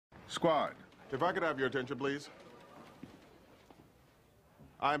Squad, if I could have your attention, please.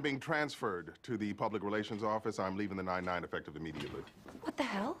 I'm being transferred to the Public Relations Office. I'm leaving the 9-9 effective immediately. What the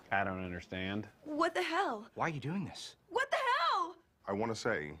hell? I don't understand. What the hell? Why are you doing this? What the hell? I want to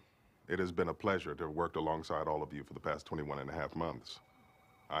say it has been a pleasure to have worked alongside all of you for the past 21 and a half months.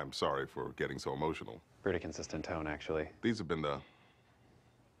 I'm sorry for getting so emotional. Pretty consistent tone, actually. These have been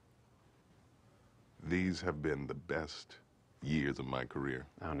the best years of my career.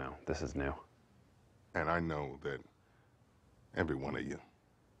 Oh, no. This is new. And I know that every one of you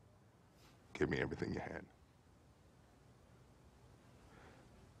gave me everything you had.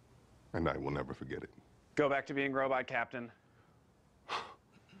 And I will never forget it. Go back to being robot captain.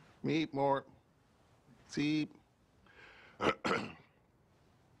 Meet more. See.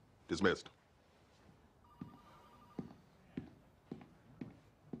 Dismissed.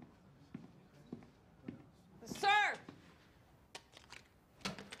 Sir!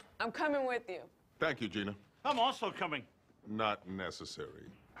 I'm coming with you. Thank you, Gina. I'm also coming. Not necessary.